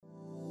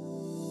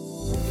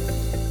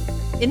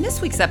In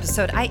this week's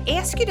episode, I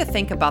ask you to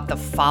think about the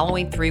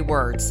following 3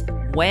 words: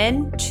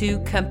 when to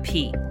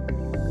compete.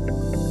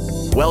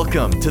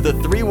 Welcome to the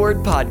 3-Word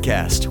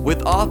Podcast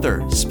with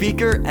author,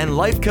 speaker, and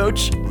life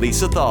coach,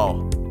 Lisa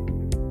Thal.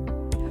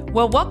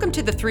 Well, welcome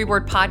to the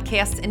 3-Word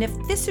Podcast, and if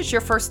this is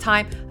your first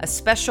time, a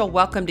special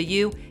welcome to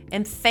you,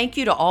 and thank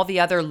you to all the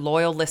other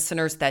loyal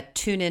listeners that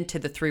tune into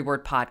the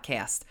 3-Word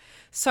Podcast.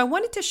 So I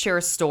wanted to share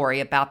a story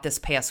about this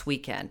past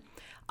weekend.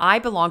 I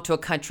belong to a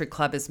country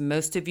club. As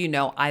most of you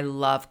know, I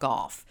love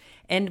golf.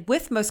 And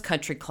with most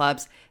country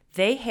clubs,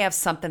 they have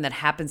something that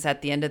happens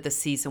at the end of the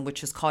season,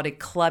 which is called a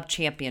club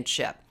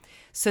championship.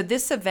 So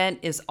this event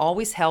is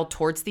always held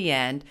towards the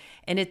end,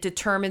 and it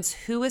determines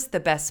who is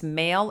the best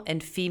male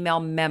and female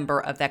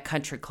member of that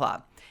country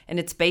club. And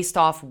it's based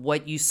off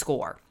what you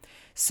score.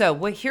 So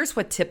here's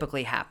what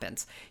typically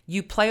happens.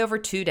 You play over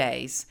 2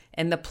 days,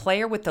 and the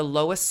player with the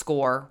lowest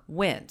score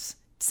wins.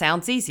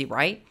 Sounds easy,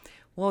 right?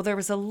 Well, there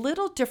was a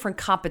little different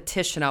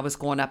competition I was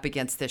going up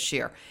against this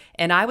year,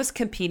 and I was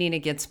competing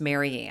against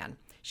Mary Ann.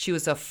 She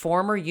was a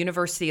former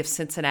University of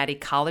Cincinnati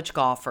college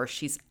golfer.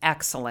 She's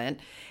excellent,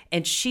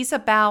 and she's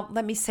about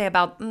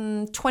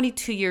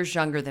 22 years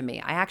younger than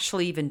me. I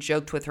actually even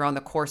joked with her on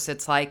the course.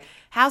 It's like,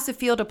 how's it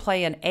feel to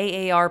play an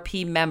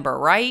AARP member,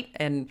 right?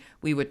 And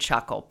we would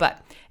chuckle.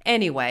 But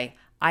anyway,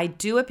 I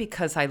do it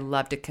because I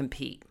love to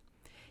compete.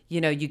 You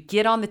know, you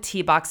get on the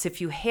tee box.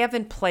 If you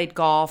haven't played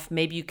golf,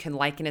 maybe you can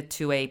liken it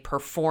to a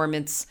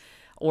performance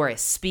or a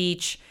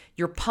speech.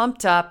 You're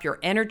pumped up, your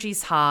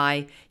energy's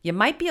high. You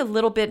might be a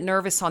little bit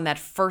nervous on that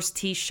first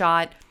tee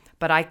shot,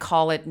 but I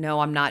call it, no,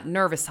 I'm not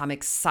nervous. I'm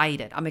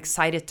excited. I'm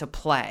excited to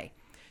play.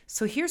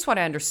 So here's what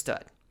I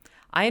understood.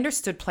 I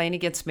understood playing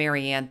against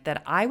Mary Ann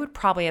that I would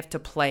probably have to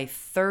play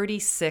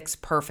 36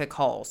 perfect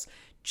holes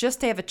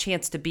just to have a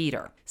chance to beat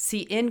her.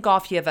 See, in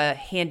golf, you have a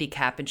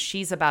handicap, and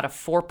she's about a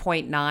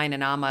 4.9,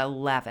 and I'm a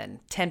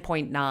 11,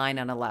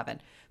 10.9 and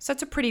 11. So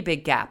it's a pretty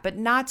big gap, but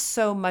not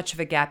so much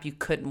of a gap you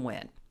couldn't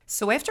win.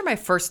 So after my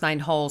first 9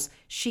 holes,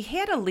 she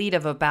had a lead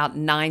of about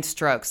 9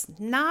 strokes.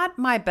 Not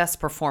my best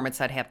performance,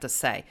 I'd have to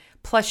say.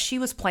 Plus, she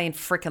was playing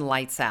freaking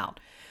lights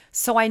out.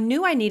 So I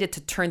knew I needed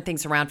to turn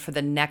things around for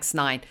the next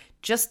 9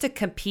 just to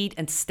compete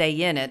and stay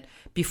in it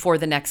before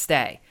the next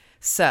day.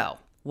 So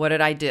what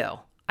did I do?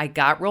 I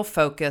got real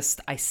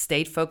focused. I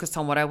stayed focused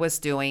on what I was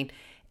doing.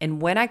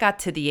 And when I got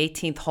to the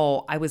 18th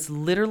hole, I was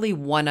literally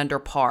 1 under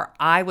par.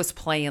 I was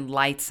playing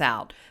lights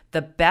out.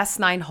 The best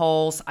 9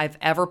 holes I've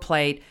ever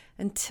played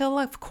until,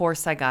 of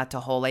course, I got to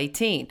hole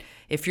 18.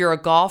 If you're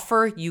a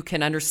golfer, you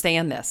can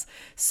understand this.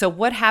 So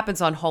what happens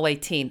on hole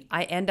 18?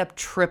 I end up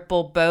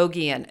triple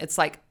bogeying. It's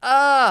like,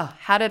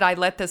 how did I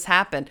let this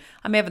happen?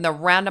 I'm having the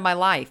round of my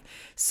life.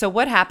 So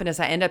what happened is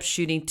I end up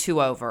shooting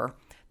 2 over.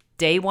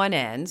 Day 1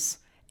 ends.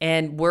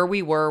 And where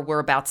we're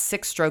about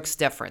 6 strokes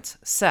difference.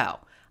 So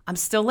I'm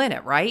still in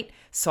it, right?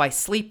 So I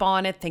sleep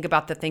on it, think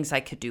about the things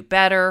I could do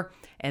better.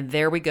 And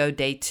there we go,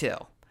 day 2.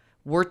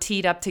 We're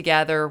teed up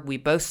together. We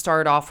both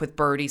start off with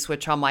birdies,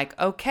 which I'm like,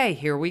 okay,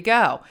 here we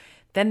go.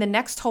 Then the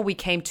next hole we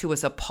came to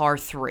was a par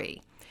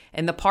 3.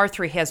 And the par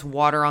 3 has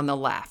water on the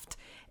left.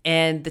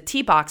 And the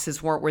tee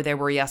boxes weren't where they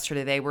were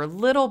yesterday. They were a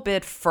little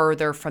bit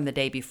further from the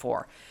day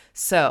before.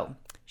 So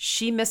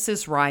she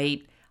misses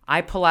right. I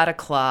pull out a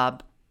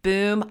club.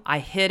 Boom, I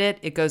hit it.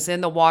 It goes in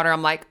the water.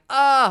 I'm like,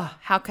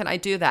 how can I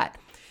do that?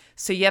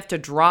 So you have to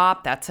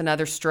drop. That's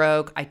another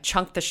stroke. I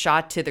chunked the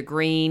shot to the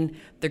green.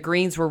 The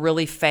greens were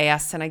really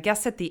fast. And I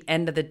guess at the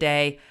end of the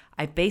day,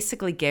 I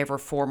basically gave her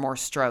 4 more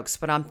strokes.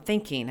 But I'm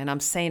thinking and I'm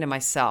saying to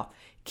myself,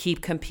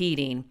 keep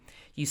competing.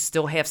 You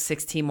still have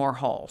 16 more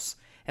holes.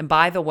 And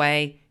by the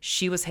way,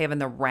 she was having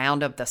the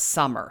round of the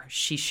summer.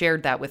 She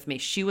shared that with me.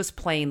 She was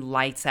playing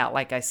lights out,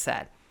 like I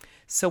said.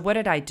 So what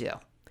did I do?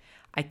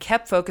 I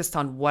kept focused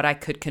on what I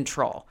could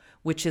control,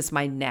 which is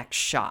my next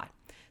shot.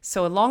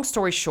 So a long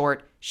story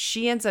short,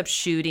 she ends up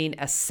shooting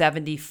a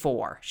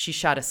 74. She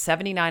shot a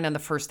 79 on the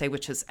first day,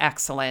 which is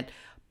excellent.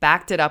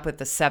 Backed it up with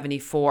the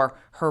 74,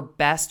 her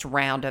best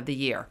round of the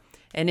year.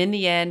 And in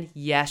the end,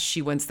 yes,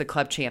 she wins the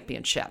club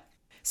championship.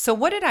 So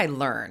what did I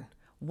learn?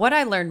 What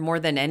I learned more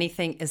than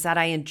anything is that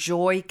I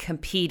enjoy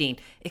competing,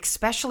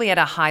 especially at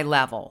a high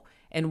level.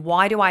 And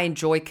why do I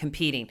enjoy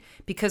competing?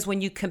 Because when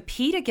you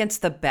compete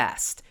against the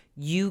best,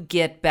 you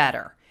get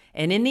better.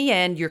 And in the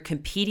end, you're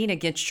competing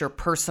against your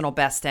personal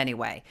best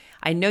anyway.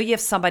 I know you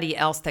have somebody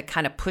else that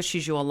kind of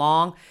pushes you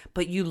along,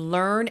 but you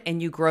learn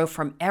and you grow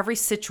from every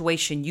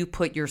situation you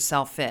put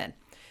yourself in.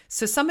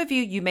 So some of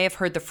you may have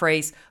heard the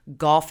phrase,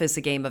 golf is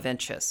a game of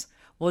inches.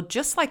 Well,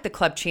 just like the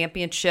club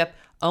championship,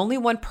 only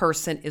one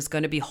person is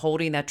going to be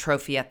holding that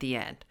trophy at the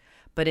end.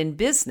 But in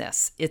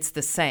business, it's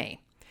the same.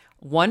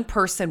 One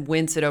person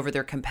wins it over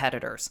their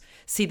competitors.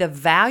 See, the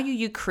value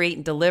you create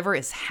and deliver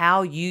is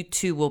how you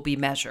too will be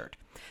measured.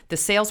 The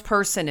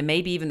salesperson and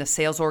maybe even the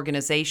sales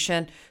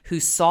organization who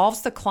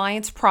solves the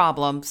client's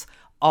problems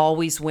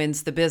always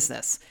wins the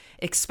business.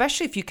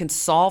 Especially if you can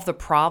solve the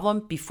problem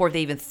before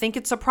they even think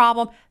it's a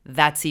problem,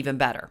 that's even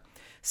better.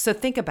 So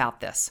think about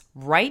this.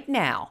 Right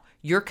now,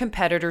 your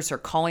competitors are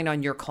calling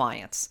on your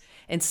clients.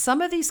 And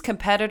some of these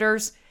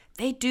competitors,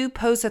 they do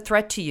pose a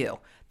threat to you.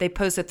 They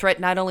pose a threat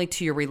not only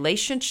to your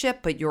relationship,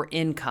 but your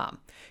income.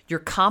 Your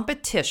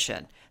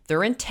competition,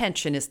 their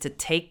intention is to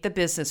take the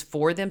business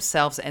for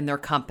themselves and their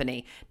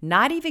company,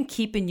 not even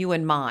keeping you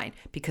in mind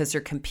because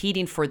they're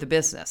competing for the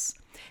business.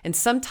 And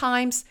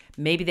sometimes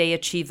maybe they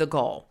achieve the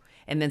goal.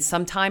 And then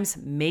sometimes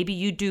maybe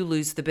you do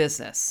lose the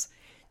business.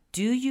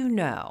 Do you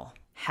know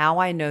how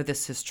I know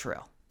this is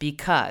true?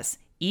 Because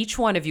each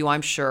one of you,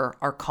 I'm sure,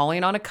 are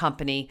calling on a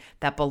company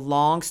that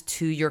belongs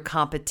to your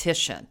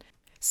competition.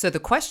 So the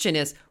question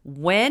is,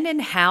 when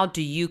and how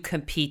do you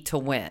compete to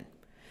win?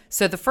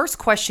 So the first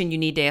question you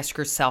need to ask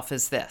yourself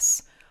is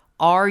this: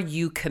 are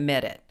you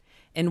committed?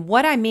 And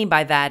what I mean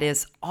by that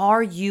is,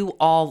 are you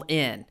all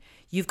in?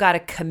 You've got to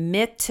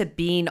commit to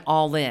being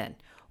all in.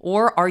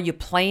 Or are you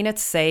playing it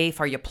safe?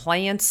 Are you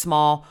playing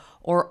small?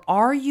 Or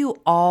are you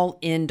all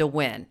in to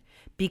win?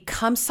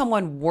 Become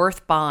someone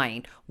worth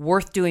buying,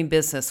 worth doing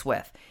business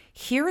with.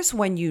 Here's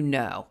when you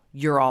know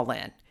you're all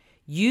in.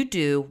 You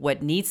do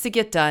what needs to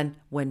get done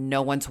when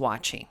no one's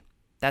watching.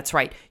 That's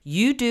right.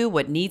 You do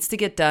what needs to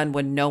get done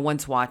when no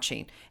one's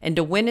watching. And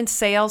to win in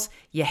sales,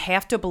 you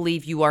have to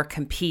believe you are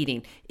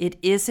competing. It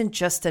isn't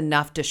just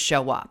enough to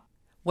show up.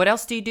 What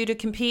else do you do to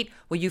compete?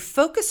 Well, you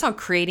focus on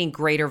creating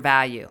greater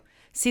value.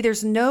 See,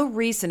 there's no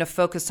reason to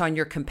focus on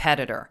your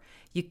competitor.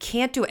 You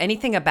can't do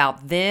anything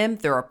about them,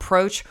 their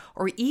approach,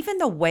 or even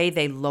the way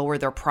they lower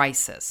their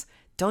prices.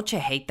 Don't you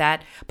hate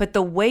that? But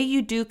the way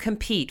you do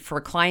compete for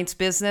a client's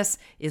business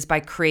is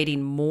by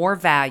creating more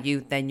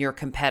value than your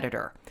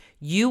competitor.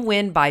 You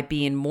win by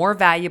being more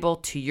valuable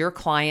to your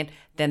client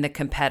than the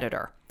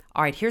competitor.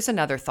 All right, here's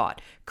another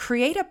thought.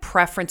 Create a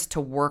preference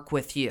to work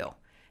with you.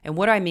 And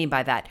what do I mean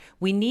by that?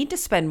 We need to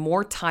spend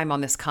more time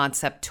on this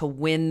concept to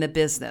win the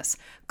business.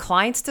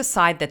 Clients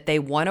decide that they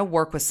want to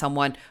work with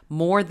someone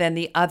more than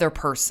the other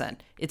person.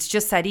 It's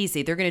just that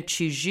easy. They're going to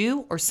choose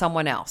you or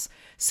someone else.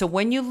 So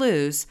when you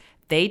lose,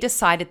 they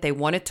decided they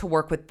wanted to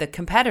work with the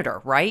competitor,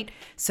 right?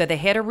 So they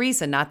had a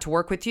reason not to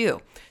work with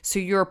you. So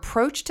your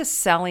approach to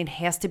selling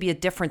has to be a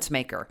difference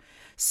maker.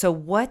 So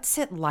what's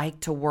it like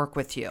to work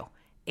with you?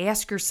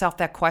 Ask yourself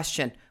that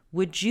question.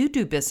 Would you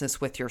do business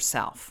with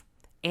yourself?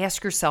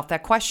 Ask yourself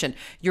that question.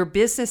 Your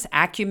business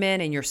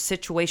acumen and your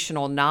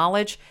situational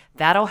knowledge,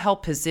 that'll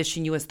help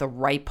position you as the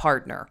right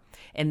partner.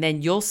 And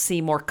then you'll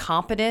seem more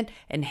competent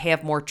and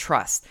have more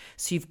trust.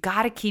 So you've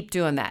got to keep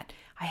doing that.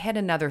 I had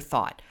another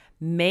thought.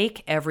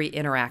 Make every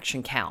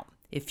interaction count.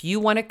 If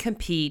you want to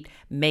compete,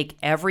 make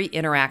every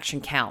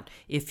interaction count.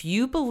 If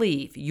you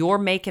believe you're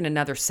making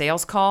another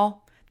sales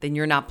call, then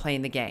you're not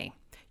playing the game.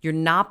 You're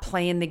not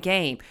playing the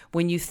game.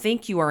 When you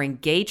think you are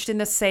engaged in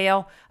the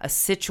sale, a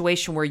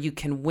situation where you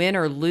can win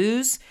or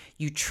lose,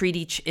 you treat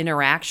each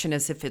interaction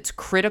as if it's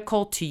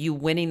critical to you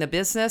winning the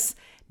business.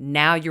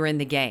 Now you're in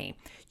the game.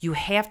 You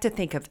have to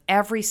think of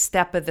every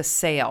step of the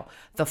sale,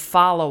 the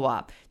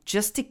follow-up,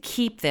 just to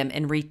keep them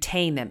and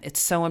retain them.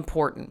 It's so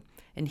important.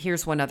 And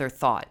here's one other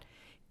thought.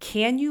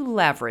 Can you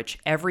leverage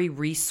every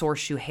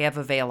resource you have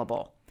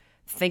available?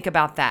 Think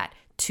about that.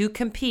 To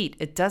compete,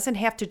 it doesn't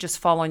have to just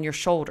fall on your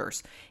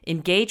shoulders.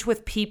 Engage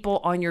with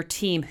people on your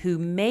team who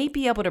may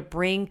be able to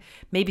bring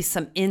maybe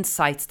some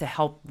insights to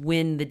help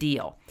win the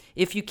deal.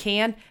 If you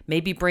can,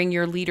 maybe bring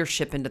your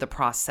leadership into the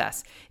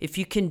process. If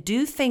you can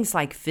do things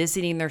like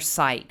visiting their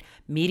site,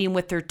 meeting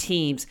with their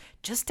teams,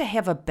 just to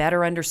have a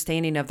better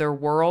understanding of their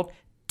world,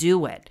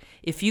 do it.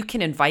 If you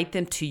can invite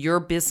them to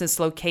your business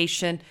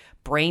location,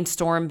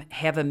 brainstorm,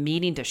 have a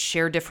meeting to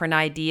share different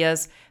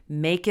ideas,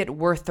 make it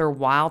worth their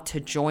while to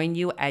join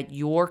you at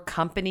your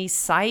company's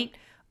site,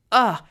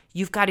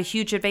 you've got a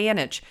huge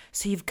advantage.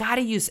 So you've got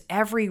to use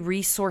every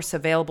resource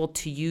available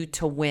to you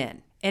to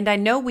win. And I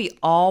know we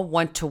all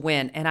want to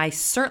win, and I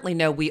certainly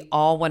know we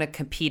all want to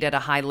compete at a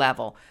high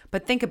level.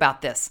 But think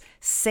about this.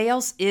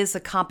 Sales is a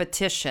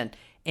competition,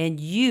 and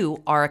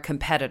you are a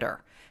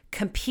competitor.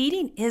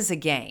 Competing is a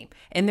game,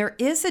 and there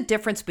is a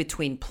difference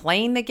between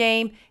playing the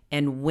game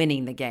and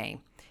winning the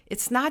game.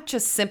 It's not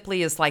just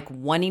simply as like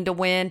wanting to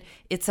win.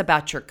 It's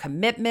about your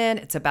commitment.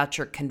 It's about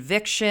your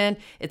conviction.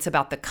 It's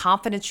about the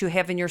confidence you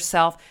have in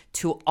yourself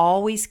to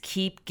always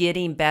keep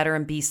getting better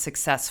and be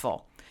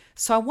successful.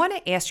 So I want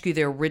to ask you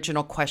the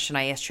original question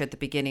I asked you at the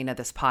beginning of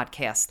this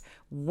podcast.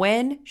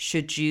 When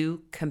should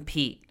you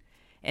compete?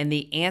 And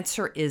the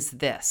answer is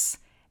this: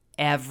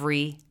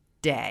 every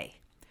day.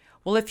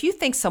 Well, if you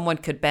think someone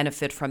could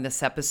benefit from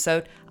this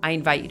episode, I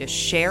invite you to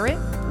share it,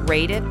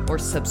 rate it, or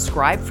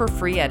subscribe for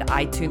free at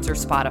iTunes or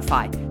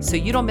Spotify so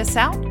you don't miss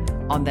out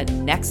on the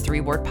next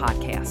 3-Word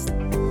Podcast.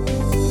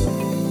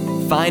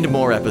 Find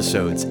more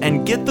episodes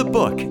and get the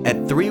book at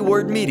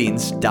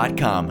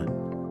 3wordmeetings.com.